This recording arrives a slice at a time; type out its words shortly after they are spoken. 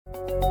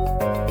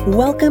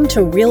Welcome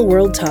to Real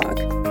World Talk,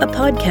 a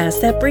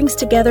podcast that brings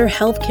together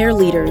healthcare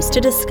leaders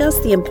to discuss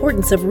the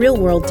importance of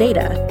real-world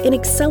data in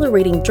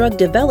accelerating drug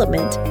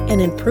development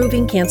and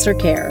improving cancer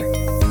care.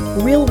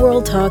 Real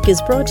World Talk is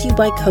brought to you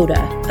by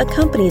Coda, a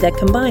company that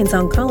combines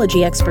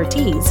oncology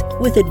expertise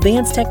with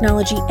advanced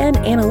technology and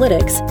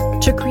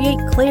analytics to create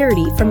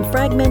clarity from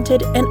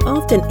fragmented and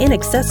often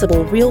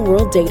inaccessible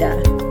real-world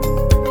data.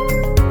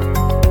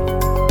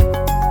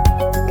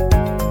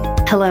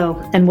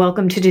 Hello, and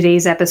welcome to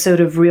today's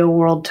episode of Real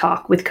World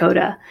Talk with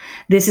Coda.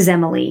 This is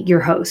Emily, your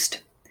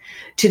host.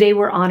 Today,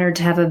 we're honored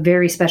to have a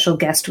very special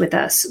guest with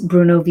us,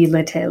 Bruno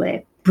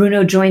Villetele.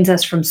 Bruno joins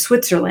us from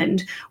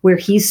Switzerland, where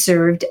he's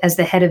served as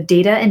the head of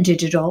data and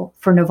digital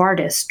for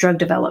Novartis drug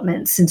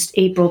development since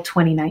April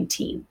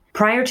 2019.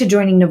 Prior to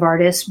joining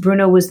Novartis,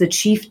 Bruno was the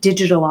chief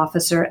digital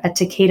officer at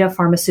Takeda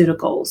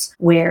Pharmaceuticals,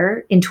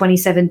 where in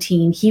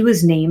 2017, he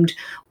was named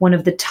one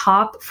of the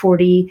top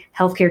 40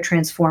 healthcare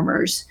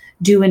transformers,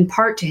 due in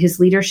part to his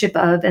leadership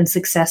of and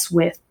success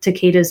with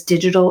Takeda's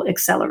Digital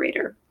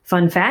Accelerator.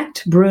 Fun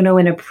fact, Bruno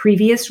in a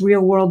previous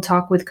Real World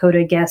Talk with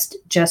Coda guest,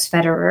 Jess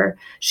Federer,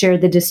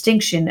 shared the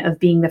distinction of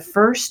being the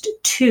first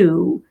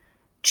two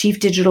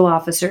chief digital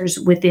officers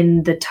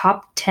within the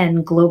top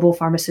 10 global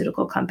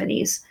pharmaceutical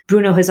companies.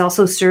 Bruno has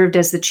also served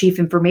as the chief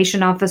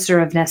information officer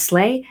of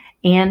Nestlé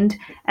and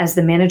as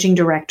the managing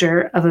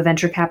director of a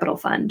venture capital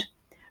fund.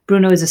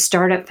 Bruno is a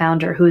startup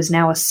founder who is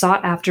now a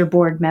sought-after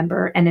board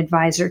member and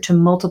advisor to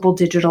multiple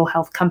digital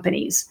health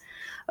companies.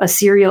 A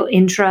serial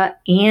intra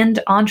and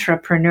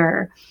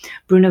entrepreneur,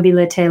 Bruno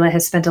Villetele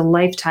has spent a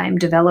lifetime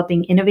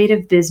developing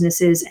innovative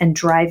businesses and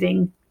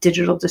driving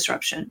digital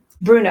disruption.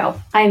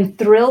 Bruno, I'm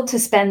thrilled to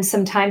spend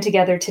some time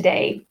together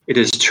today. It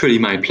is truly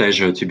my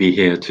pleasure to be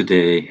here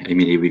today,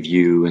 Emily, with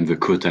you and the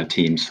Coda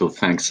team. So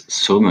thanks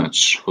so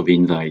much for the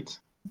invite.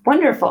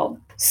 Wonderful.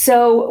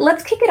 So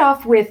let's kick it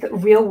off with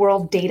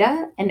real-world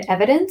data and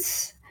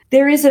evidence.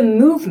 There is a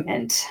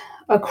movement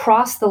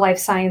across the life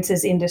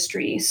sciences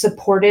industry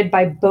supported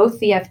by both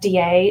the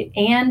FDA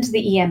and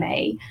the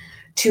EMA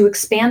to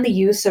expand the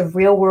use of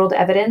real-world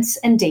evidence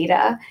and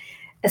data,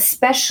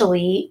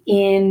 especially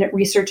in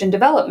research and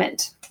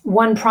development.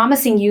 One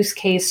promising use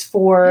case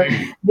for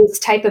this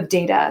type of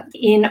data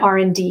in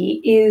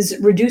R&D is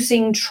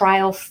reducing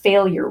trial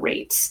failure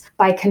rates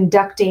by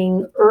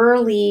conducting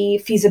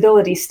early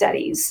feasibility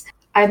studies.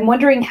 I'm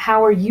wondering,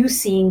 how are you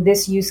seeing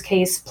this use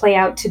case play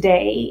out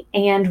today,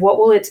 and what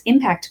will its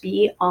impact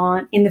be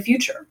in the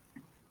future?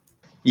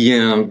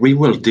 Yeah,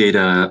 real-world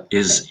data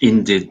is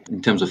indeed,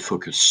 in terms of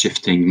focus,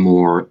 shifting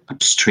more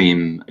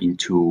upstream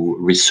into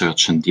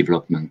research and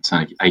development.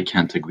 I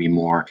can't agree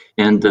more.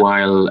 And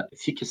while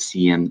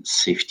efficacy and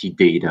safety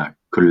data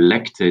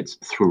collected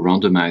through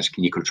randomized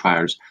clinical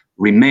trials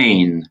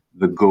remain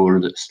the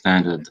gold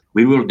standard,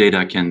 real-world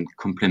data can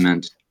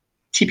complement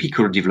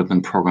typical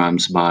development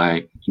programs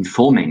by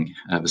informing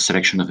the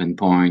selection of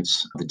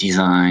endpoints, the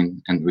design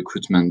and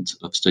recruitment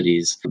of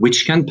studies,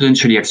 which can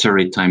potentially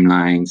accelerate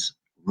timelines,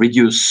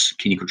 reduce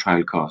clinical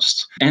trial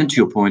costs, and, to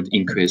your point,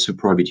 increase the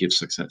probability of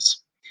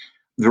success.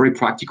 Very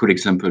practical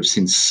example,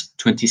 since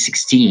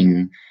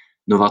 2016,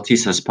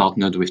 Novartis has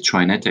partnered with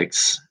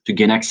TriNetX to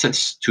gain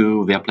access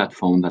to their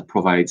platform that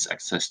provides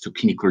access to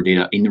clinical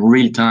data in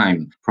real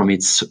time from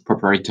its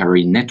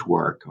proprietary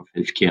network of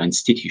healthcare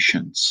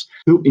institutions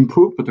to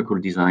improve protocol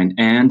design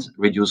and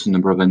reduce the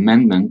number of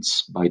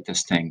amendments by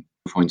testing,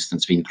 for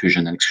instance, the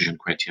inclusion and exclusion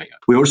criteria.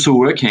 We're also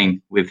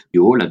working with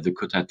you all at the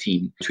Coda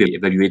team to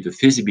evaluate the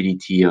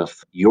feasibility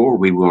of your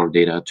real-world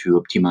data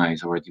to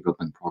optimize our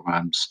development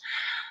programs,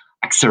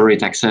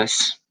 accelerate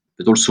access,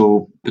 but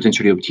also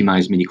potentially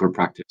optimize medical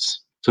practice.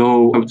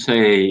 So I would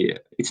say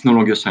it's no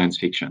longer science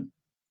fiction.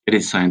 It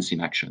is science in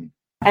action.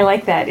 I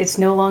like that. It's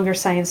no longer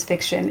science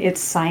fiction.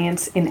 It's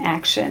science in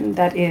action.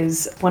 That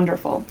is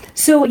wonderful.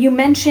 So you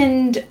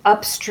mentioned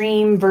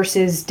upstream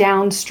versus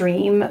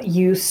downstream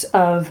use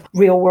of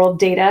real-world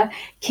data.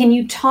 Can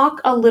you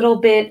talk a little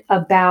bit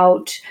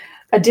about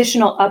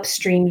additional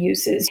upstream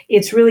uses?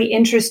 It's really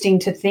interesting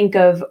to think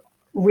of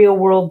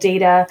real-world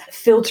data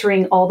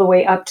filtering all the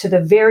way up to the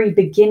very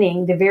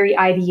beginning, the very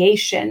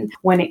ideation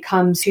when it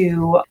comes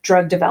to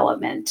drug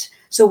development.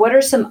 So what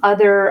are some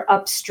other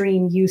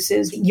upstream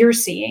uses you're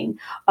seeing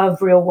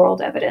of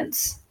real-world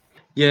evidence?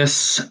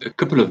 Yes, a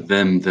couple of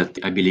them that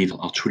I believe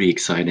are truly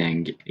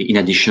exciting, in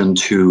addition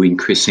to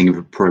increasing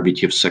the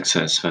probability of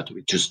success that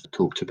we just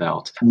talked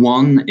about.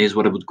 One is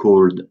what I would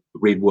call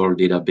real-world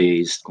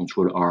data-based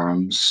control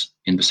arms,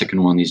 and the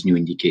second one is new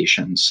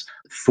indications.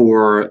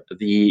 For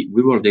the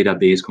real-world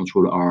data-based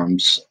control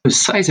arms, a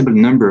sizable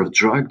number of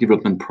drug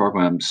development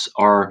programs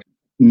are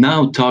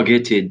now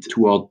targeted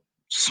toward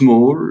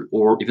small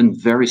or even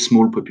very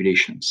small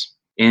populations.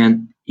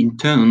 And in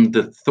turn,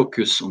 the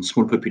focus on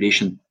small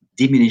population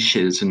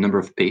diminishes the number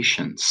of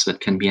patients that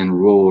can be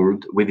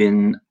enrolled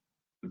within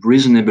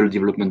reasonable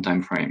development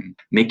timeframe,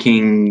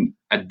 making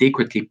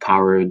adequately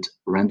powered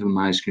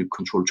randomized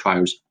controlled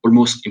trials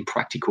almost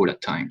impractical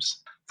at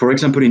times. For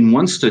example, in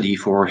one study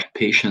for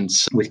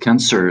patients with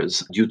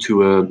cancers due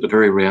to a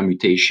very rare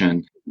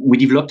mutation, we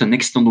developed an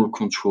external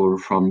control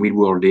from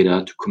real-world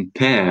data to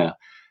compare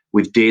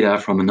with data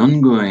from an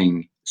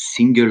ongoing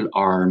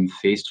single-arm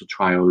phase 2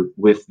 trial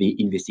with the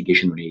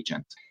investigational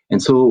agent.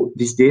 And so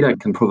this data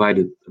can provide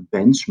a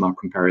benchmark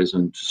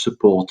comparison to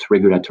support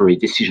regulatory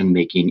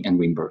decision-making and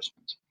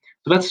reimbursement.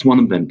 So that's one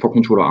of them for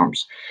control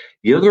arms.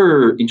 The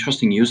other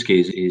interesting use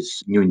case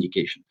is new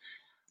indication.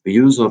 The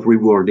use of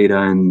real-world data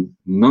and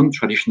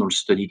non-traditional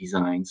study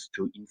designs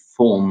to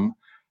inform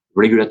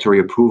regulatory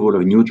approval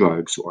of new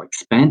drugs or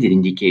expanded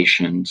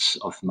indications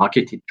of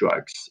marketed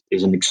drugs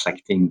is an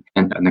exciting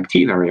and an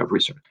active area of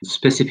research.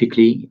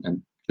 Specifically,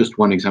 and just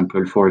one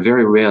example, for a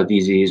very rare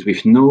disease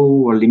with no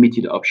or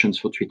limited options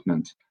for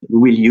treatment, we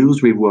will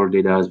use real-world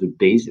data as the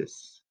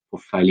basis for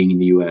filing in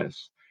the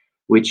US,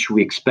 which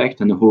we expect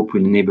and hope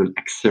will enable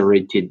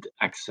accelerated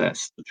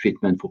access to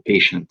treatment for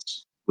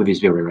patients with this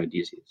very rare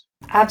disease.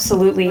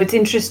 Absolutely. It's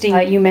interesting.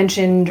 You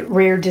mentioned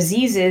rare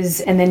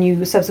diseases, and then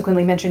you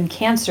subsequently mentioned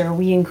cancer.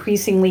 We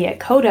increasingly at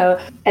CODA,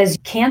 as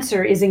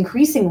cancer is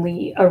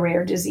increasingly a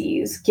rare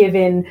disease,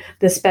 given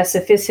the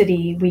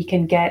specificity we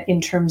can get in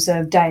terms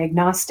of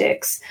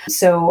diagnostics.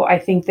 So I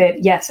think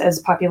that, yes, as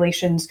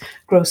populations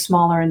grow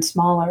smaller and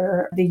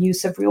smaller, the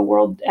use of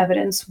real-world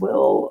evidence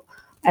will,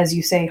 as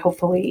you say,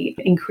 hopefully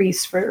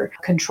increase for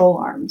control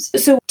arms.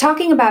 So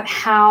talking about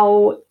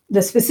how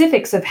the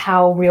specifics of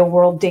how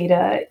real-world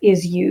data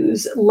is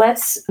used,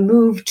 let's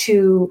move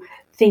to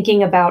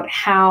thinking about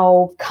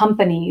how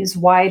companies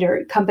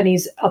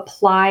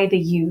apply the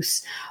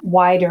use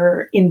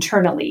wider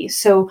internally.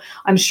 So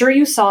I'm sure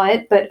you saw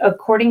it, but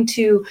according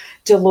to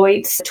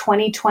Deloitte's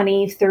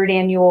 2020 third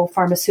annual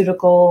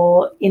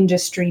pharmaceutical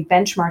industry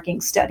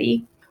benchmarking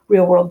study,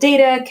 real-world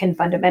data can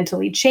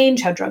fundamentally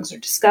change how drugs are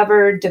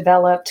discovered,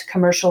 developed,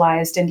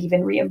 commercialized, and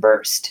even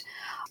reimbursed.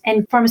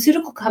 And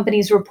pharmaceutical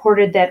companies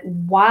reported that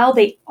while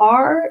they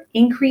are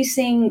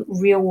increasing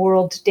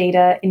real-world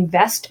data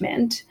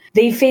investment,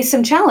 they face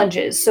some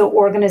challenges. So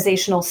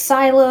organizational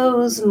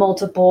silos,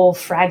 multiple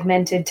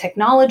fragmented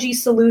technology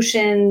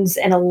solutions,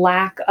 and a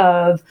lack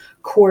of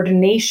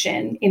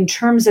coordination in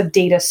terms of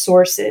data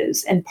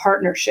sources and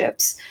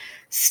partnerships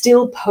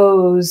still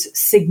pose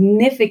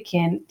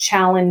significant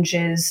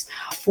challenges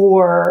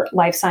for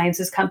life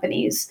sciences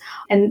companies.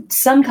 And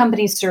some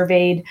companies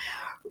surveyed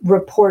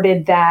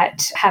reported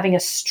that having a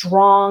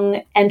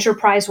strong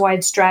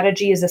enterprise-wide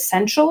strategy is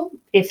essential,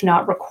 if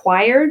not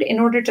required,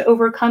 in order to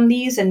overcome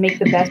these and make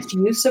the best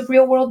use of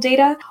real-world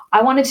data.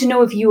 I wanted to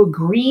know if you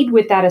agreed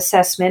with that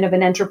assessment of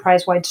an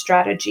enterprise-wide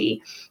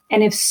strategy.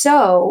 And if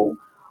so,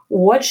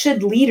 what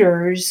should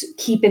leaders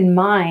keep in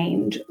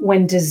mind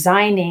when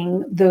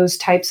designing those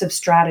types of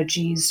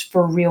strategies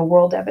for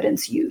real-world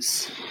evidence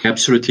use? I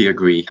absolutely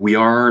agree. We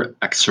are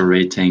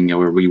accelerating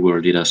our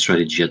real-world data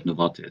strategy at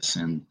Novartis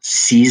and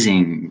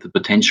seizing the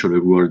potential of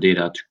real-world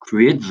data to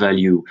create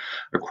value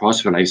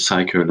across the life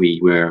cycle we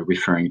were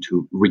referring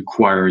to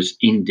requires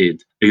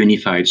indeed a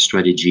unified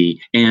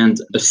strategy and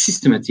a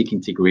systematic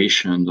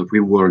integration of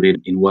real-world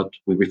data in what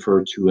we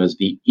refer to as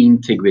the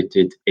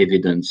integrated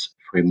evidence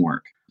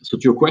framework. So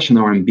to your question,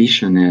 our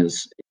ambition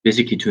is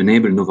basically to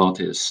enable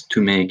Novartis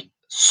to make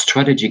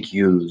strategic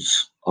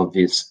use of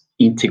this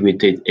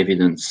integrated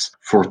evidence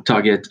for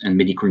target and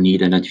medical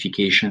need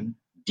identification,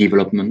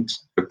 development,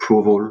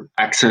 approval,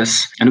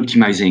 access, and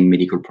optimizing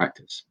medical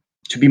practice.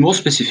 To be more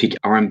specific,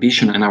 our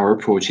ambition and our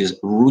approach is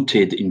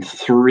rooted in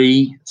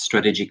 3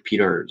 strategic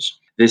pillars.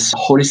 This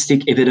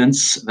holistic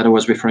evidence that I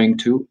was referring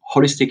to,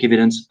 holistic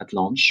evidence at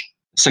launch.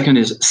 Second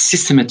is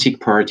systematic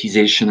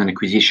prioritization and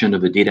acquisition of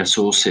the data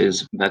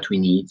sources that we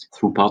need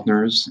through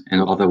partners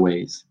and other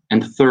ways.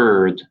 And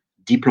third,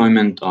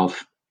 deployment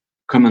of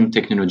common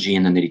technology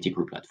and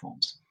analytical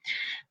platforms.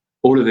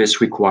 All of this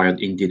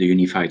required indeed a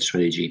unified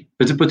strategy.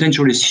 But the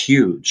potential is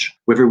huge,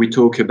 whether we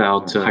talk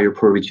about higher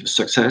probability of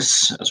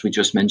success, as we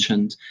just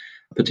mentioned,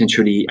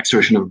 potentially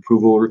acceleration of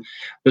approval,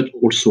 but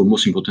also,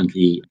 most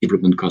importantly,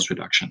 development cost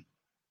reduction.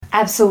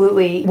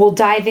 Absolutely.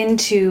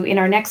 In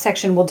our next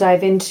section, we'll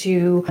dive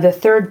into the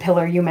third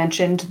pillar you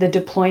mentioned, the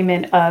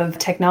deployment of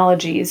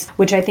technologies,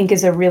 which I think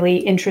is a really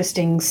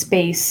interesting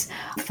space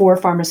for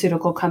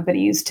pharmaceutical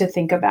companies to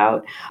think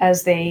about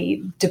as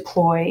they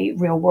deploy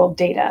real-world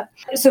data.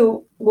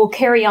 So we'll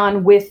carry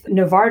on with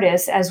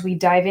Novartis as we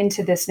dive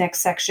into this next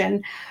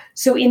section.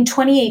 So in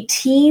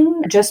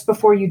 2018, just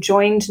before you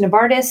joined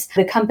Novartis,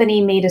 the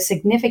company made a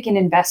significant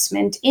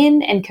investment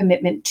in and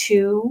commitment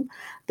to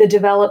the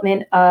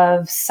development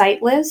of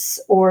siteless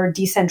or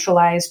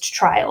decentralized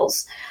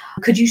trials.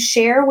 Could you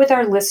share with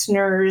our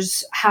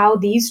listeners how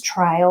these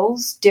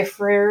trials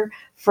differ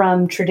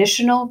from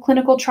traditional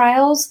clinical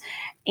trials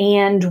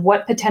and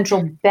what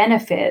potential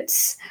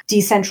benefits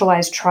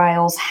decentralized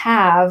trials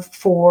have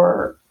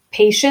for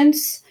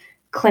patients,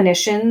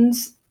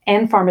 clinicians,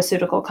 and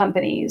pharmaceutical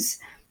companies?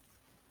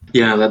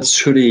 Yeah,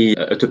 that's really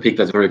a topic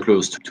that's very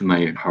close to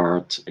my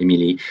heart,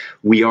 Emily.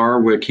 We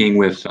are working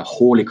with a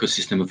whole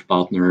ecosystem of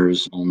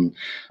partners on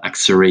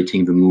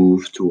accelerating the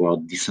move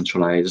toward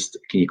decentralized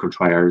clinical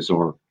trials,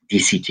 or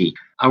DCT.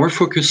 Our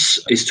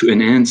focus is to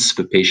enhance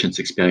the patient's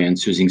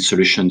experience using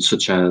solutions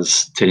such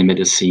as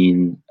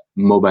telemedicine,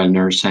 mobile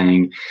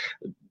nursing,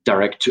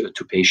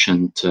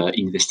 direct-to-patient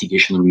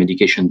investigational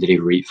medication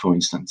delivery, for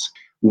instance.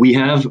 We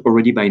have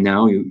already by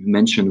now, you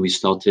mentioned we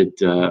started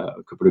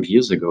a couple of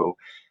years ago,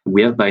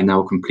 we have by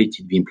now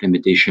completed the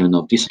implementation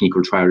of these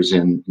clinical trials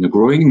in a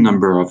growing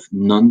number of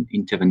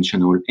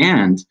non-interventional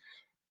and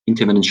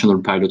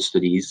interventional pilot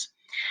studies.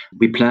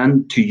 We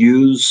plan to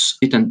use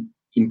it and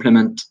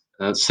implement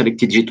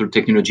selected digital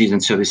technologies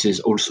and services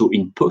also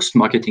in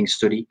post-marketing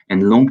study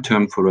and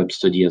long-term follow-up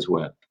study as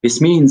well.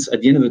 This means at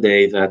the end of the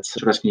day that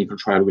Centralized Clinical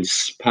Trial will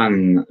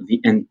span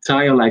the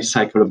entire life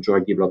cycle of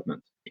drug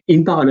development.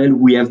 In parallel,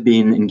 we have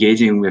been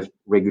engaging with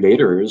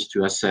regulators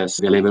to assess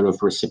the level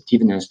of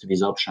receptiveness to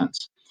these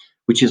options,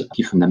 which is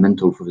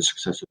fundamental for the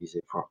success of these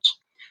efforts.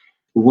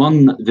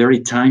 One very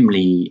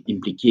timely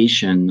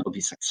implication of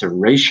this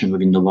acceleration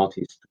within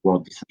Novartis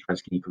toward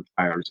decentralized clinical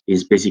trials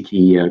is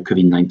basically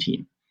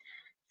COVID-19.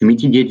 To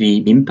mitigate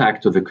the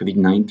impact of the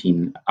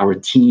COVID-19, our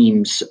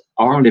teams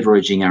are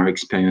leveraging our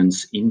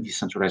experience in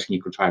decentralized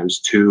clinical trials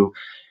to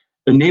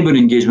enable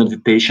engagement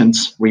with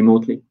patients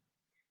remotely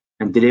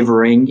and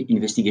delivering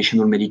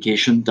investigational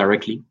medication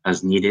directly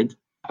as needed.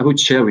 I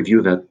would share with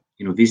you that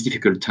these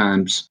difficult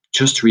times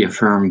just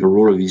reaffirm the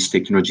role of these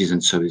technologies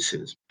and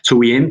services. So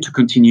we aim to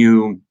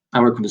continue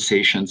our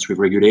conversations with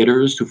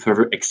regulators to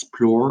further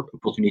explore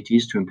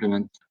opportunities to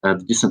implement the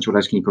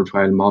decentralized clinical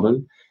trial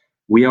model.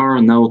 We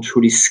are now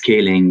truly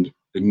scaling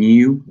a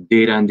new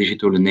data and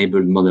digital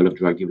enabled model of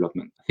drug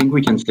development. I think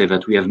we can say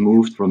that we have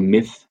moved from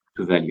myth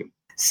to value.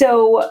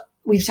 So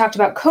we've talked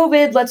about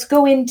COVID. Let's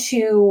go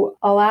into,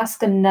 I'll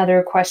ask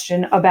another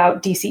question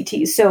about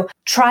DCTs. So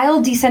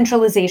trial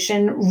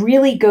decentralization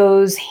really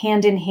goes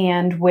hand in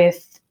hand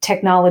with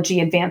technology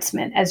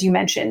advancement, as you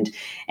mentioned.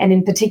 And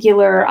in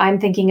particular, I'm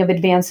thinking of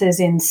advances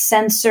in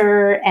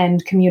sensor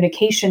and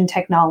communication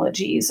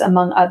technologies,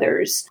 among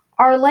others.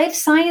 Are life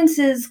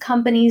sciences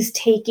companies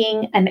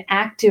taking an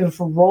active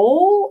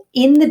role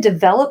in the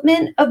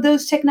development of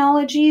those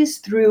technologies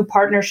through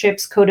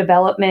partnerships,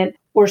 co-development,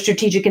 or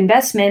strategic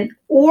investment?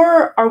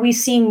 Or are we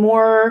seeing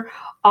more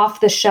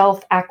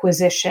off-the-shelf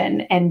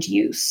acquisition and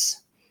use?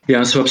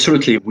 Yeah, so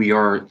absolutely. We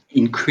are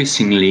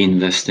increasingly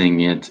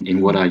investing in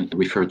what I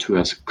refer to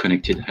as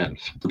connected health.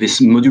 This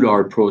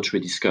modular approach we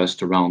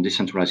discussed around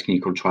decentralized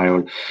clinical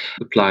trial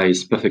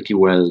applies perfectly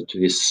well to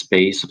this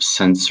space of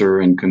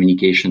sensor and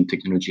communication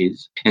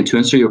technologies. And to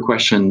answer your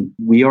question,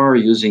 we are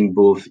using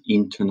both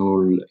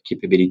internal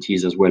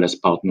capabilities as well as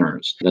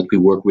partners that we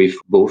work with,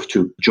 both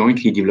to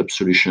jointly develop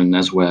solutions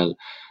as well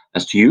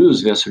as to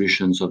use their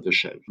solutions off the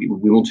shelf.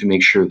 We want to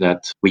make sure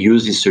that we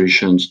use these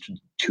solutions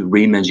to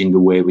reimagine the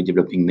way we're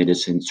developing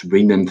medicines, to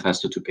bring them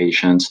faster to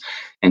patients.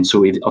 And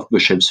so if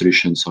off-the-shelf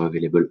solutions are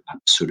available,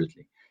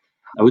 absolutely.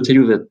 I would tell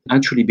you that I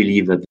truly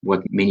believe that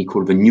what many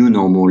call the new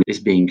normal is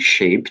being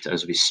shaped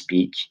as we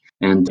speak.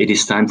 And it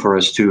is time for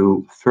us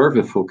to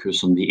further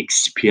focus on the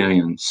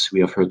experience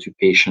we offer to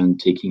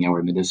patients taking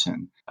our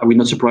medicine. I will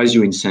not surprise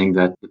you in saying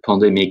that the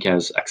pandemic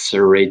has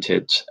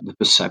accelerated the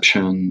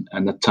perception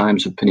and at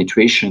times the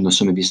penetration of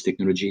some of these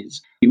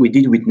technologies. We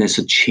did witness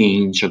a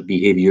change of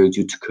behavior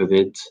due to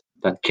COVID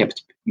that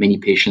kept many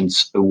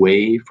patients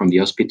away from the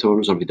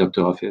hospitals or the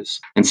doctor office.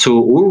 And so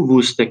all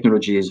those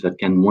technologies that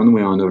can one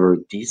way or another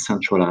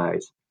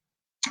decentralize,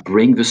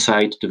 bring the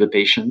site to the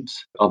patient,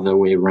 other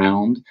way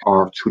around,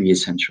 are truly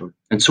essential.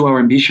 And so our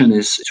ambition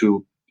is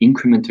to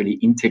incrementally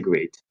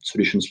integrate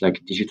solutions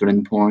like digital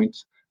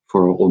endpoints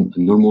for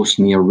an almost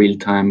near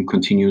real-time,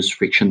 continuous,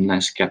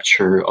 frictionless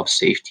capture of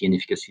safety and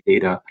efficacy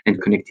data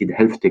and connected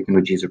health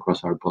technologies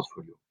across our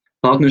portfolio.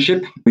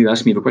 Partnership, you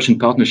asked me the question,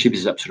 partnership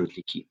is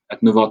absolutely key.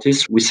 At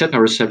Novartis, we set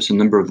ourselves a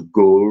number of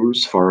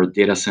goals for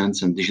data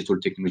science and digital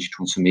technology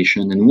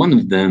transformation, and one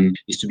of them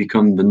is to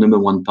become the number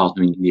one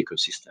partner in the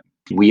ecosystem.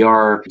 We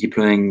are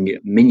deploying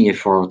many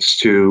efforts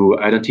to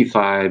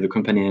identify the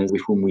companies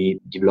with whom we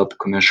develop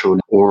commercial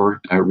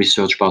or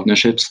research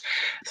partnerships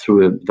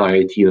through a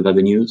variety of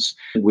avenues.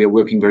 We are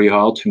working very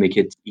hard to make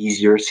it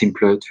easier,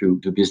 simpler to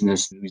do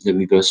business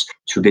with us,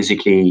 to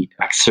basically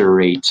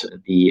accelerate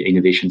the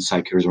innovation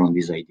cycles around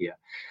this idea.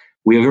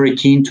 We are very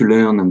keen to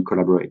learn and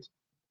collaborate,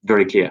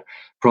 very clear.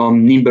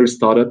 From nimble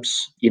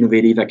startups,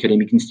 innovative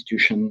academic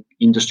institutions,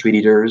 industry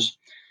leaders.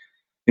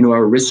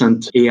 Our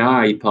recent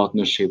AI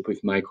partnership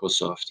with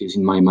Microsoft is,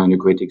 in my mind, a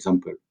great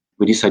example.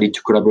 We decided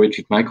to collaborate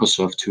with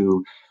Microsoft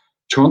to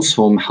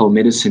transform how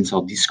medicines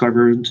are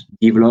discovered,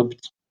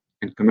 developed,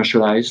 and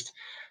commercialized.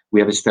 We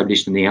have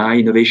established an AI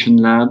innovation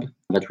lab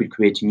that will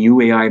create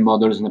new AI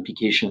models and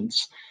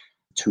applications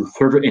to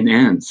further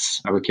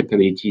enhance our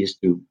capabilities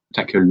to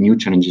tackle new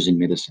challenges in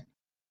medicine.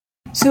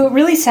 So it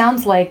really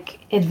sounds like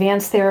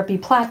advanced therapy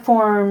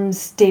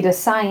platforms, data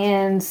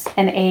science,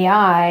 and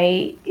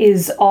AI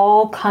is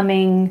all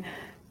coming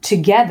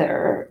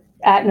together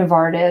at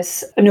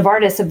Novartis.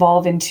 Novartis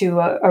evolved into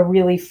a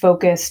really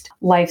focused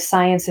life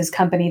sciences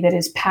company that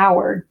is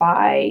powered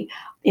by,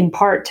 in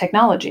part,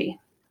 technology.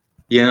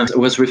 Yeah, I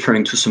was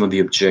referring to some of the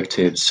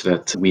objectives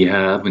that we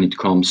have when it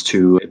comes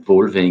to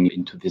evolving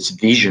into this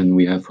vision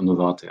we have for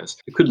Novartis.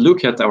 You could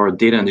look at our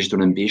data and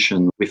digital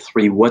ambition with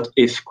 3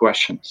 what-if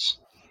questions.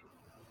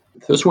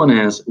 The first one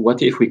is,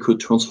 what if we could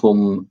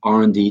transform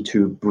R&D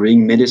to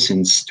bring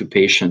medicines to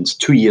patients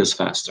 2 years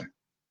faster?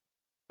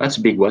 That's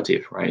a big what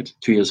if, right?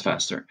 2 years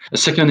faster. The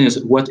second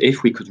is, what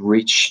if we could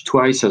reach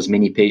twice as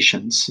many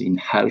patients in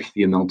half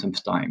the amount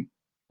of time?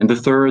 And the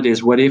third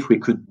is, what if we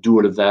could do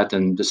all of that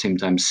and at the same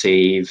time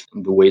save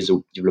the ways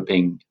of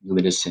developing new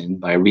medicine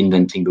by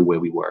reinventing the way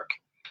we work?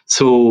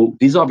 So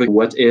these are the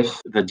what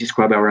if that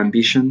describe our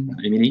ambition,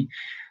 Emily.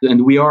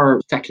 And we are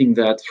tackling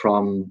that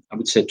from, I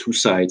would say, 2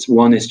 sides.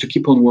 One is to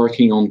keep on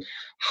working on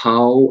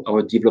how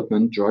our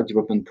drug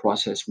development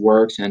process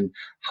works and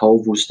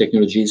how those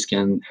technologies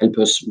can help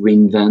us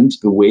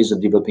reinvent the ways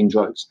of developing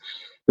drugs.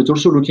 But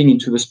also looking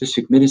into the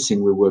specific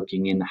medicine we're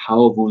working in,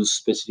 how those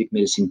specific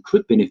medicine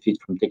could benefit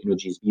from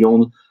technologies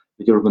beyond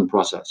the development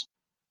process.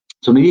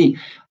 So maybe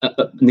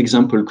an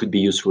example could be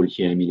useful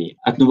here, Emily.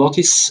 At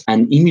Novartis,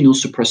 an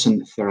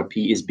immunosuppressant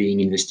therapy is being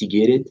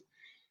investigated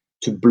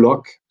to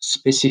block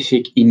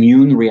specific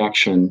immune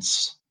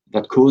reactions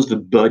that cause the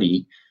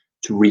body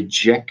to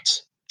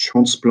reject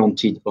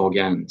transplanted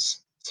organs,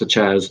 such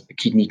as a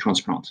kidney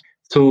transplant.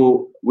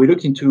 So we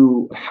looked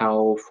into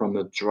how, from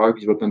a drug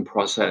development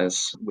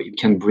process, we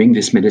can bring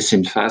this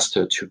medicine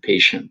faster to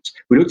patients.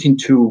 We looked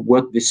into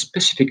what this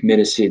specific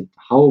medicine,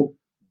 how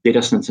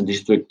data science and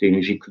digital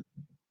technology could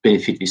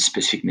benefit this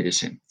specific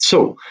medicine.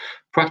 So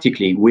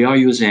practically, we are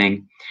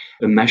using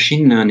a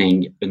machine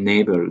learning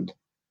enabled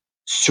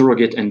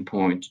surrogate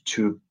endpoint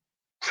to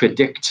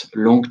predict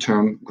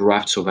long-term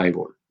graft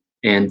survival.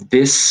 And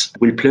this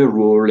will play a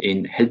role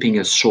in helping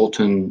us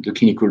shorten the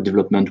clinical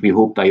development, we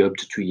hope, by up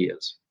to 2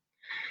 years.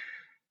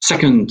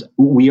 Second,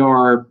 we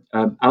are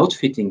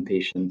outfitting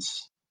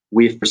patients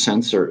with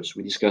sensors.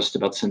 We discussed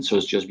about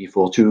sensors just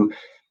before, to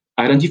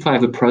identify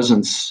the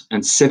presence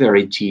and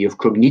severity of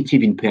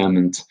cognitive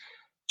impairment,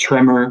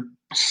 tremor,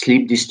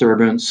 sleep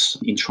disturbance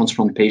in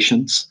transplant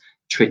patients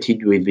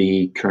treated with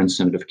the current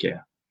standard of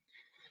care.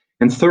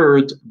 And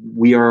third,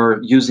 we are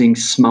using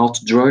smart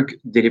drug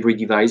delivery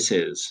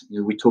devices.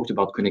 We talked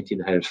about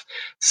connected health,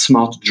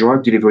 smart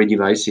drug delivery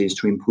devices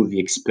to improve the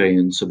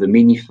experience of the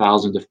many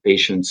thousands of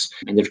patients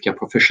and healthcare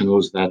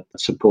professionals that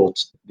support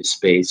this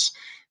space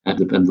and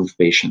those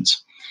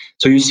patients.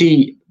 So you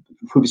see,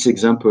 through this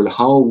example,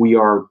 how we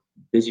are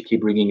basically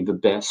bringing the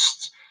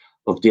best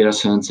of data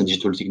science and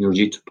digital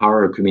technology to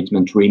power a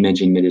commitment to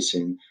reimaging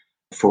medicine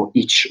for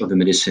each of the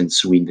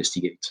medicines we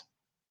investigate.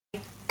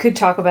 Could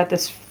talk about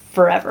this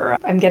forever.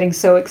 I'm getting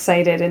so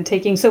excited and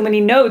taking so many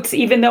notes,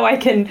 even though I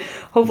can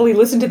hopefully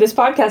listen to this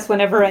podcast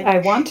whenever I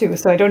want to,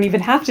 so I don't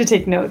even have to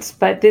take notes.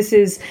 But this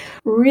is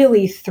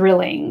really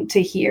thrilling to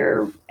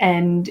hear.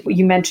 And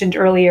you mentioned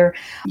earlier,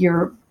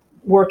 you're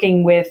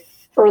working with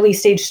early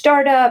stage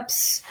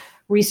startups,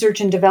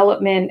 research and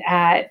development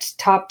at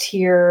top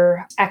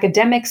tier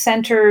academic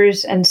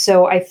centers. And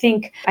so I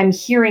think I'm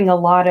hearing a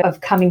lot of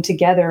coming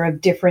together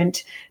of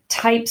different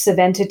types of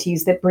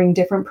entities that bring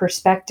different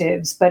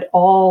perspectives, but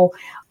all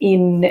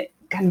in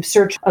kind of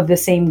search of the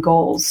same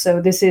goals. So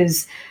this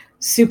is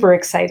super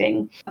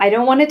exciting. I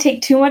don't want to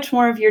take too much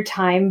more of your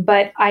time,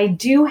 but I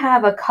do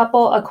have a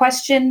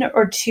question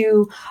or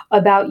two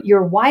about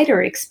your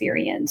wider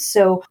experience.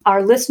 So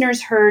our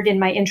listeners heard in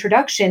my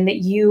introduction that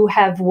you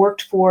have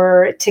worked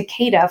for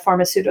Takeda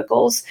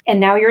Pharmaceuticals, and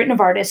now you're at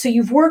Novartis. So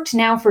you've worked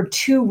now for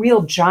 2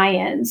 real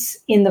giants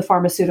in the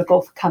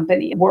pharmaceutical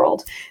company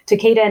world,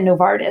 Takeda and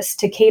Novartis.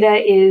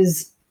 Takeda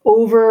is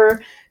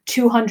over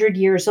 200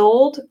 years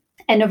old,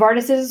 and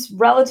Novartis is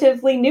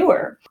relatively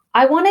newer.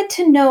 I wanted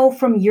to know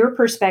from your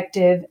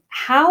perspective,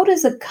 how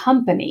does a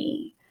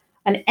company,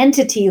 an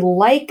entity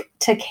like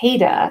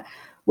Takeda,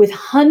 with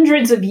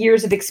hundreds of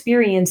years of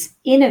experience,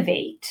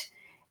 innovate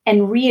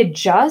and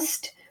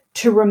readjust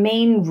to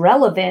remain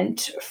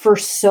relevant for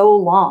so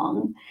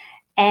long?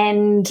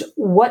 And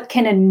what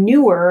can a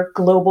newer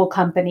global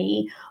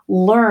company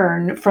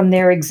learn from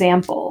their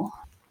example?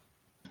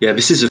 Yeah,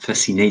 this is a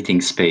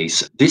fascinating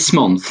space. This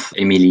month,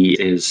 Emily,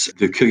 is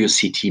the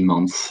Curiosity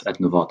Month at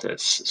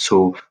Novartis.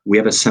 So we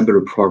have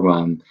assembled a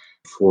program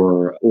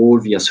for all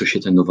the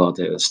associates at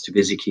Novartis to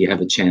basically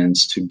have a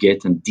chance to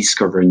get and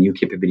discover new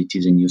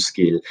capabilities and new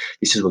skills.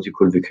 This is what we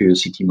call the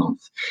Curiosity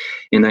Month.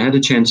 And I had a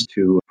chance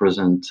to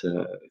present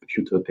a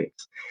few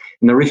topics.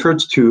 And I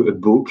referred to a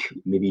book,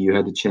 maybe you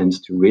had a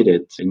chance to read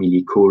it,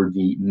 Emily, called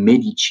The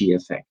Medici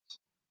Effect.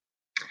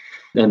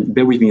 And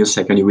bear with me a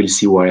second, you will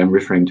see why I'm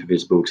referring to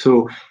this book.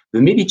 So the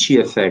Medici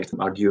Effect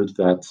argued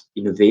that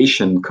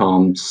innovation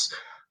comes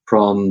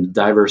from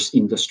diverse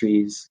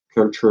industries,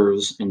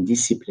 cultures, and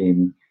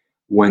discipline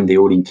when they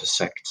all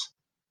intersect,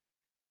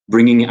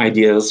 bringing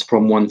ideas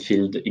from one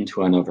field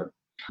into another.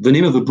 The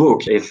name of the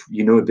book, if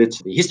you know a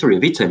bit the history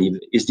of Italy,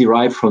 is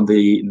derived from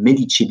the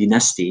Medici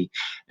dynasty,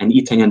 an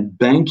Italian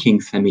banking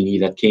family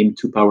that came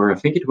to power, I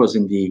think it was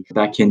in the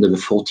back end of the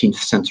 14th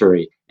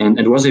century,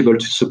 and was able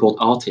to support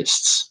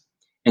artists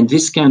And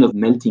this kind of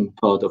melting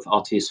pot of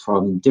artists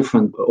from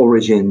different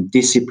origin,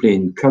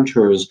 discipline,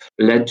 cultures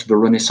led to the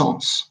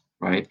Renaissance,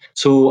 right?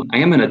 So I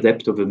am an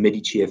adept of the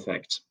Medici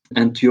effect.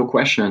 And to your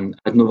question,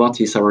 at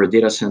Novartis, our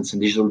data science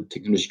and digital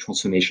technology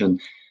transformation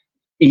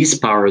is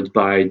powered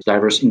by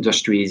diverse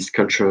industries,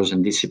 cultures,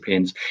 and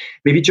disciplines.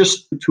 Maybe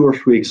just 2 or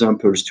 3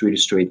 examples to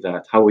illustrate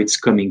that, how it's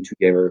coming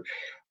together.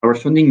 Our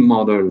funding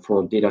model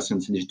for data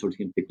science and digital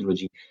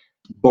technology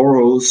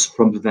borrows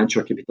from the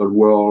venture capital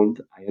world.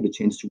 I had a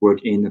chance to work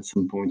in at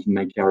some point in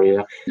my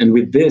career. And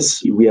with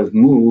this, we have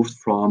moved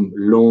from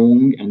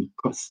long and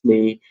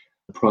costly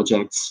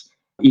projects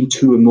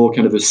into a more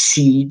kind of a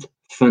seed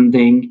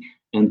funding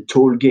and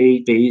toll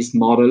gate based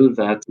model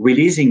that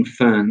releasing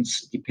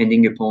funds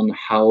depending upon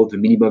how the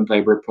minimum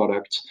viable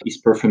product is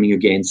performing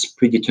against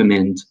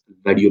predetermined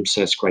value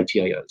obsessed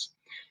criteria.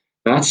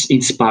 That's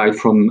inspired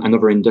from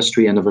another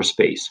industry, another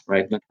space,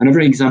 right?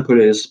 Another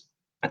example is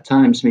at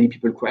times many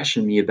people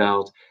question me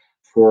about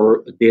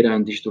for data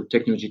and digital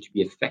technology to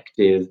be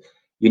effective,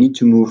 you need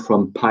to move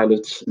from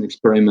pilots and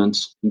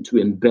experiments into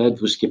embed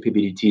those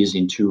capabilities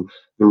into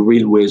the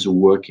real ways of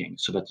working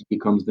so that it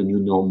becomes the new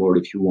normal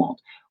if you want.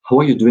 How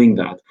are you doing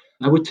that?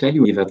 I would tell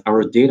you that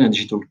our data and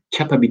digital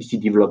capability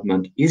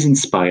development is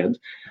inspired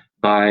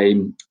by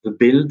the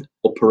build,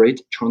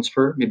 operate,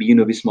 transfer. Maybe you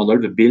know this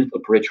model, the build,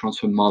 operate,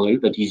 transfer model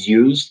that is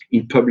used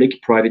in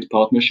public-private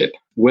partnership,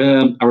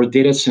 where our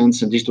data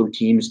science and digital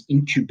teams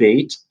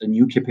incubate a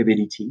new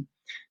capability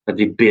that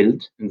they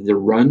build and they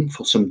run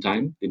for some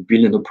time. They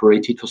build and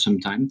operate it for some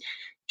time,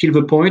 till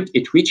the point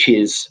it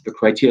reaches the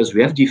criteria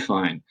we have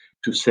defined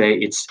to say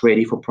it's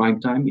ready for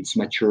prime time, it's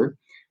mature,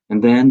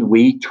 and then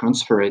we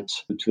transfer it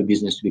to a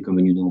business to become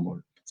a new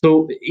normal.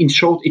 So in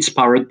short, it's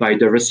powered by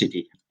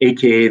diversity,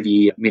 aka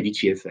the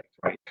Medici effect,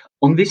 right?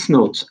 On this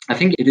note, I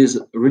think it is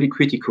really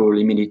critical,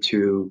 Emily,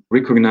 to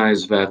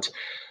recognize that,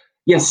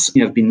 yes,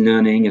 we have been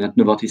learning, and at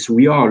Novartis,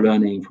 we are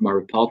learning from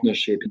our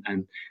partnership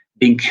and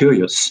being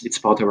curious. It's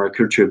part of our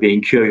culture,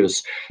 being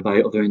curious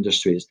by other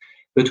industries.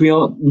 But we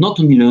are not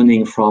only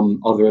learning from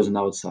others and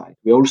outside,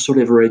 we're also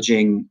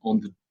leveraging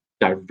on the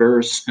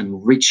diverse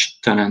and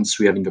rich talents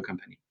we have in the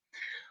company.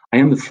 I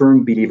am a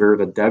firm believer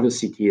that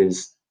diversity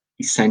is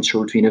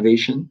essential to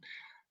innovation.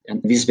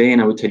 And in this vein,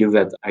 I would tell you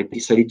that I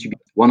decided to be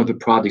one of the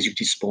proud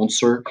executive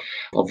sponsors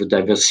of the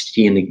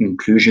diversity and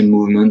inclusion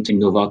movement in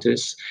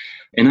Novartis.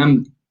 And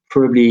I'm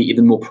probably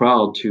even more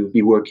proud to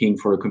be working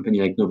for a company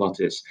like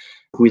Novartis,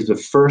 who is the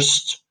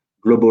first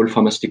global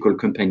pharmaceutical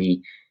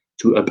company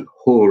to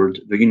uphold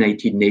the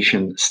United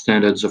Nations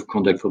standards of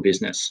conduct for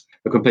business.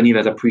 A company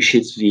that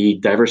appreciates the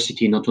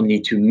diversity not only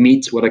to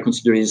meet what I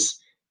consider is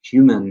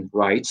human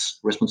rights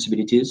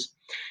responsibilities,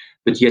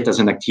 but yet as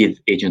an active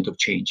agent of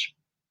change.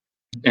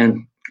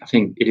 And I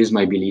think it is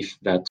my belief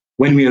that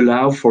when we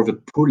allow for the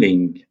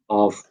pooling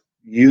of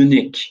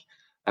unique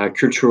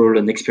cultural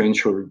and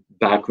experiential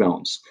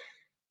backgrounds,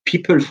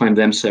 people find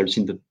themselves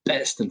in the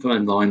best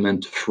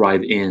environment to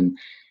thrive in,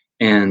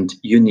 and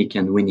unique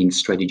and winning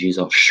strategies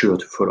are sure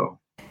to follow.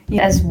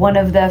 As one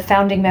of the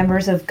founding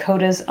members of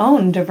Coda's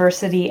own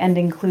diversity and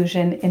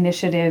inclusion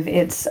initiative,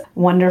 it's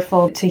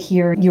wonderful to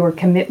hear your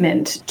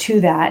commitment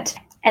to that.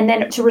 And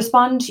then to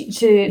respond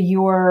to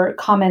your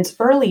comments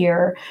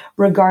earlier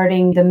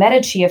regarding the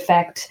Medici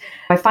effect,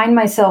 I find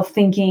myself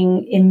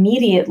thinking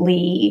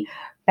immediately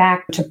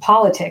back to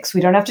politics.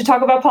 We don't have to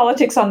talk about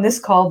politics on this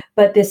call,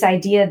 but this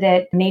idea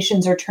that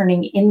nations are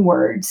turning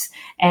inwards.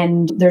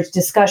 And there's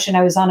discussion.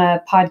 I was on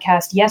a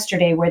podcast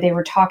yesterday where they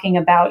were talking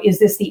about, is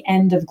this the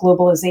end of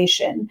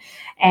globalization?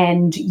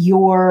 And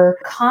your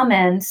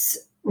comments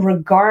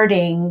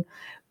regarding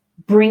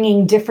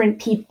bringing different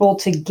people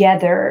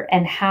together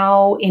and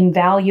how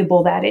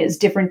invaluable that is.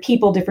 Different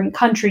people, different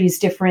countries,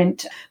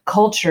 different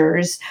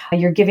cultures.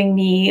 You're giving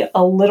me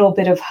a little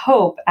bit of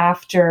hope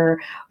after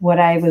what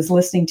I was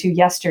listening to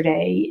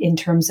yesterday in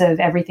terms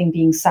of everything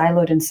being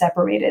siloed and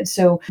separated.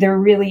 So there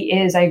really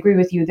is, I agree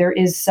with you, there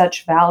is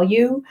such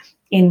value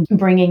in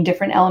bringing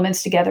different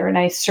elements together. And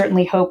I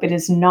certainly hope it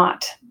is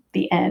not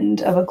the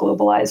end of a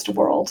globalized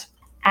world.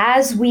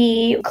 As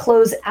we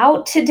close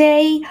out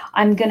today,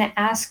 I'm going to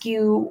ask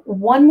you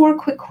one more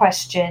quick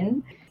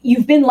question.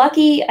 You've been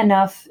lucky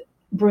enough,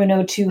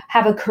 Bruno, to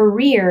have a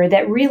career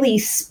that really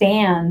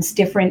spans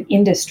different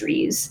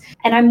industries.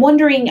 And I'm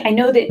wondering, I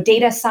know that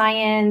data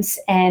science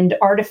and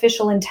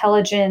artificial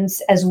intelligence,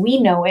 as we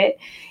know it,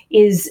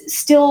 is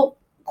still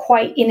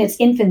quite in its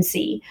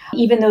infancy,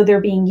 even though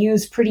they're being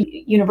used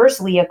pretty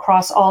universally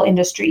across all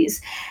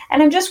industries.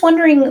 And I'm just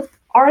wondering,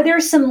 are there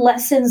some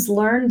lessons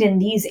learned in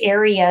these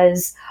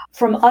areas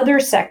from other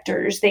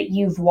sectors that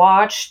you've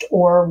watched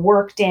or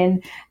worked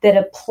in that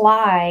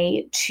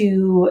apply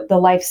to the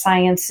life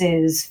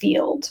sciences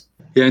field?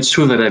 Yeah, it's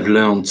true that I've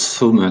learned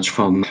so much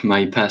from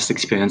my past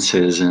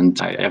experiences, and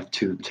I have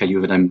to tell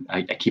you that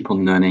I keep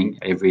on learning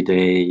every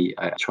day.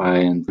 I try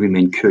and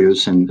remain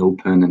curious and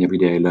open, and every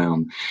day I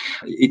learn.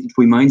 It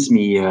reminds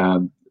me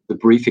the the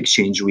brief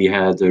exchange we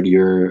had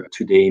earlier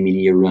today,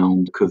 Emily,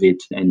 around COVID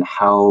and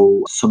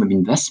how some of the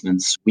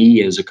investments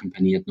we as a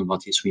company at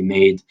Novartis, we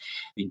made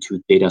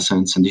into data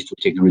science and digital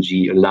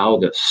technology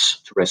allowed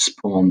us to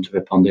respond to the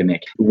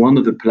pandemic. One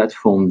of the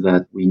platforms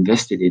that we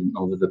invested in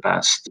over the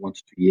past 1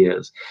 to 2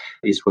 years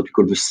is what we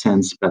call the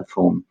SENS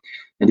platform.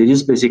 And it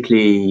is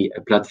basically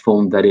a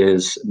platform that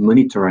is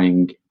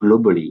monitoring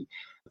globally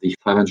the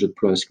 500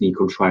 plus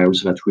clinical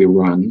trials that we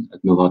run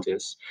at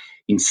Novartis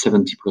in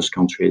 70 plus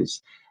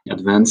countries,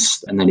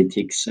 advanced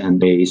analytics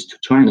and ways to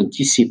try and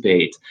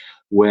anticipate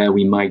where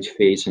we might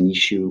face an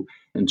issue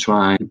and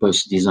try and help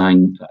us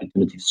design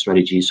alternative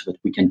strategies so that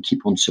we can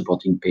keep on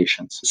supporting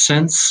patients.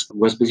 SENS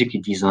was basically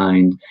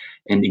designed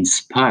and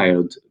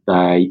inspired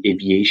by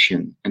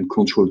aviation and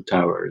control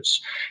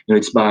towers.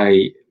 It's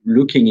by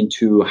looking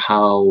into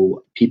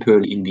how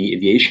people in the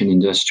aviation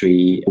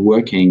industry are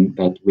working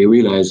that we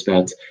realize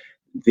that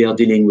they are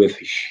dealing with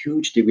a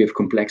huge degree of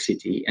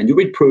complexity. And you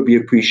will probably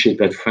appreciate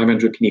that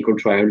 500 clinical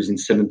trials in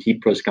 70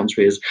 plus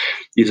countries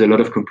is a lot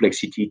of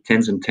complexity,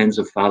 tens and tens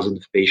of thousands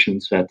of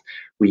patients that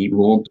we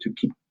want to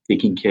keep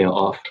taking care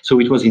of. So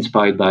it was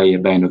inspired by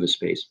another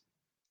space.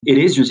 It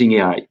is using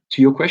AI.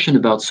 To your question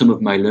about some of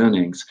my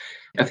learnings,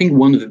 I think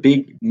one of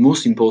the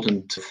most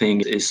important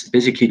things is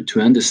basically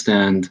to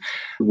understand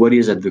what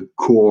is at the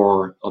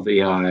core of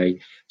AI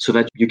so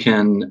that you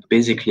can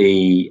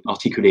basically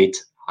articulate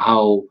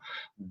how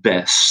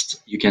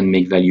best you can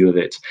make value of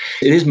it.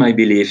 It is my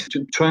belief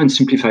to try and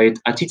simplify it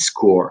at its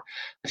core.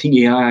 I think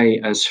AI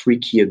has 3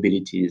 key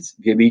abilities: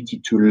 the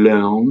ability to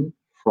learn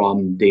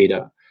from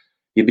data,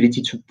 the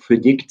ability to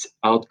predict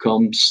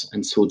outcomes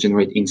and so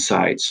generate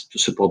insights to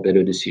support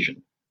better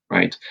decision,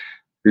 right?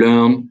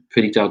 Learn,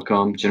 predict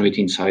outcome, generate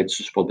insights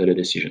to support better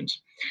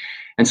decisions.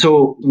 And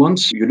so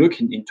once you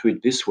look into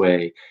it this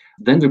way,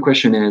 then the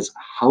question is,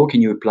 how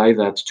can you apply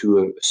that to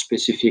a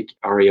specific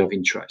area of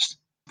interest?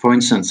 For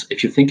instance,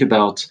 if you think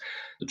about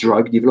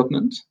drug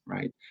development,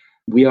 right,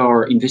 we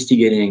are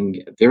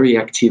investigating very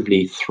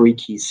actively 3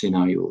 key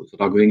scenarios that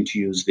are going to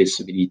use these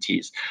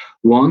abilities.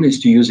 One is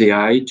to use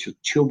AI to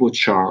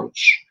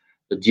turbocharge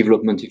the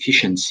development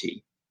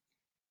efficiency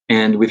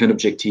and with an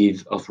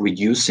objective of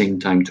reducing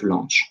time to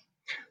launch.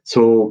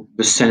 So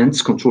the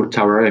SENS control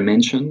tower I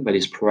mentioned, that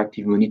is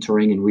proactive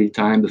monitoring in real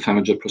time, the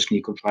 500 plus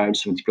clinical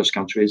trials, 70 plus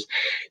countries,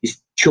 is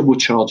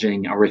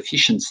turbocharging our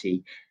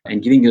efficiency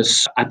and giving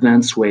us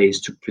advanced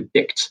ways to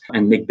predict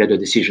and make better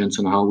decisions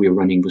on how we are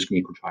running those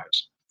clinical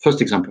trials.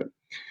 First example.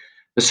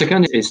 The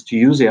second is to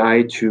use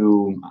AI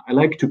to, I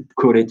like to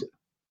call it,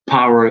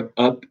 power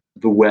up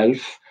the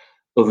wealth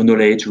of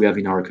knowledge we have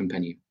in our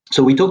company.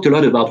 So we talked a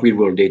lot about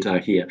real-world data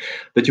here,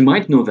 but you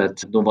might know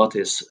that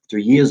Novartis, after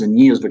years and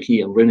years of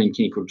running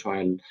clinical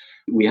trial,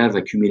 we have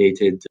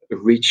accumulated a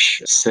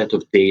rich set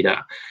of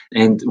data.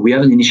 And we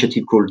have an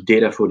initiative called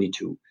Data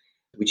 42,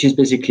 which is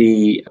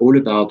basically all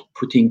about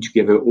putting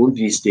together all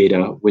these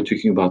data. We're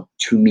talking about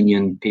 2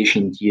 million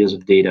patient years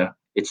of data.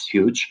 It's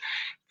huge.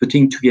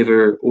 Putting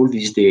together all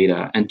these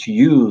data and to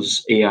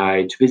use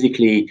AI to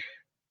basically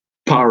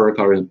power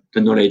up the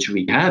knowledge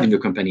we have in the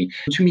company.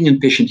 2 million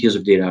patient years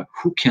of data.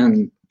 Who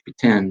can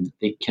pretend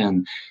they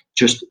can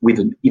just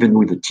even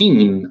with a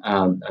team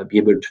be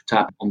able to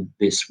tap on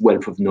this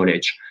wealth of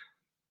knowledge?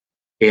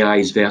 AI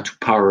is there to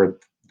power up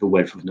the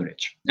wealth of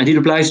knowledge. And it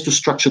applies to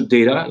structured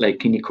data, like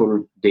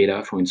clinical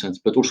data, for instance,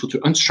 but also to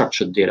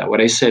unstructured data.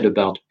 What I said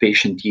about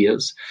patient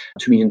years,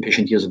 2 million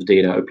patient years of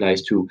data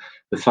applies to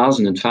the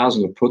thousands and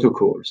thousands of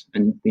protocols.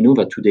 And we know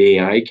that today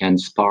AI can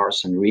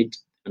sparse and read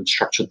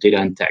unstructured data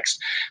and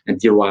text and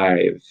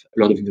derive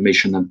a lot of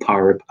information and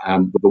power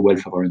up the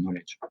wealth of our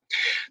knowledge.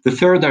 The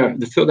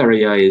third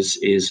area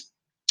is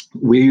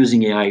we're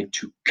using AI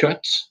to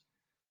cut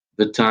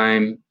the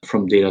time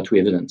from data to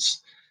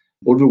evidence.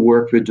 All the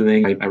work we're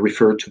doing, I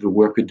refer to the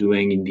work we're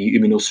doing in the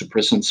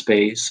immunosuppressant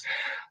space,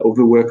 all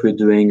the work we're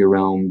doing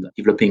around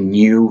developing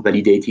new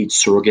validated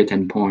surrogate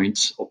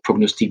endpoints or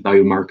prognostic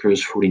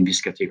biomarkers fall in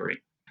this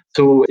category.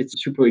 So it's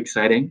super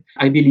exciting.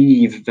 I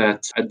believe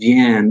that at the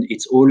end,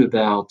 it's all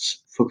about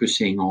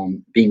focusing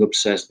on being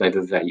obsessed by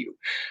the value.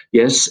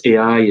 Yes,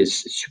 AI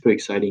is a super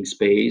exciting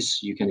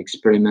space. You can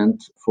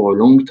experiment for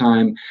a long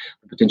time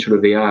the potential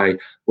of AI.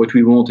 What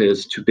we want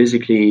is to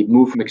basically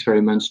move from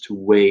experiments to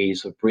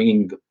ways of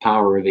bringing the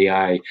power of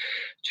AI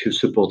to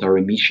support our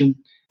mission.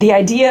 The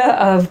idea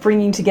of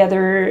bringing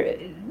together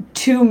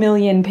 2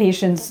 million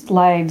patients'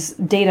 lives,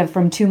 data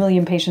from 2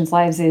 million patients'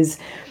 lives is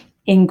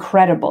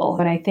incredible.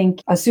 And I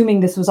think assuming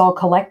this was all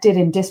collected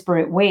in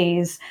disparate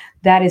ways,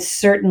 that is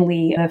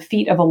certainly a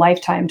feat of a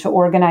lifetime to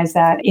organize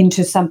that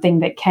into something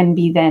that can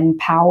be then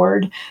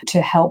powered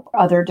to help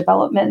other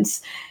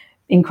developments.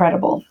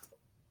 Incredible.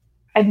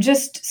 I'm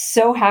just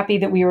so happy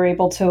that we were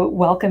able to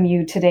welcome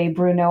you today,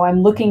 Bruno.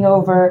 I'm looking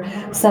over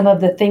some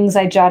of the things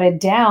I jotted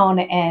down,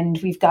 and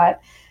we've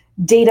got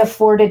data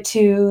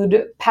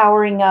fortitude,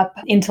 powering up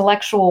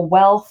intellectual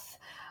wealth,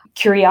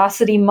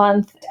 Curiosity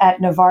Month at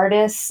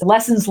Novartis,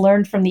 lessons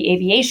learned from the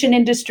aviation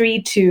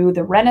industry to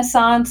the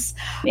Renaissance,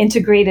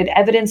 integrated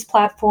evidence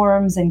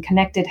platforms and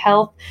connected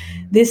health.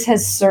 This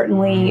has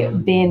certainly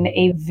been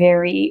a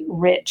very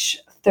rich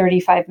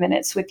 35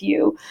 minutes with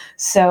you.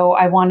 So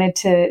I wanted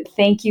to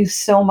thank you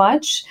so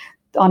much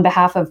on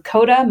behalf of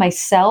Coda,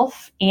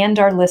 myself, and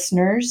our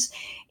listeners.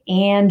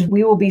 And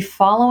we will be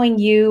following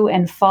you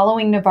and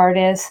following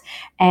Novartis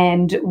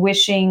and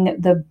wishing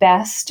the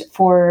best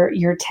for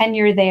your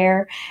tenure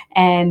there.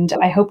 And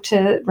I hope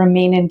to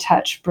remain in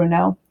touch,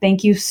 Bruno.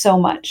 Thank you so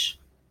much.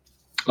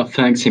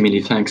 Thanks,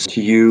 Emily. Thanks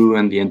to you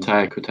and the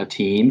entire Coda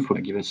team for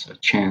giving us a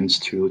chance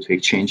to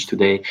exchange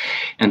today.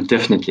 And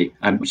definitely,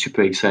 I'm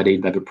super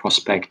excited by the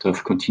prospect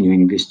of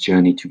continuing this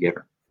journey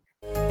together.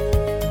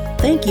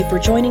 Thank you for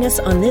joining us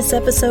on this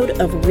episode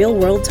of Real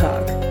World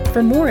Talk.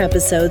 For more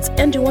episodes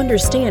and to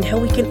understand how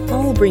we can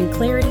all bring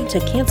clarity to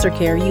cancer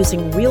care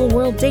using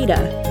real-world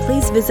data,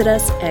 please visit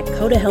us at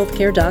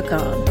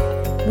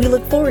codahealthcare.com. We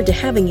look forward to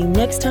having you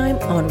next time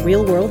on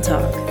Real World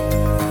Talk.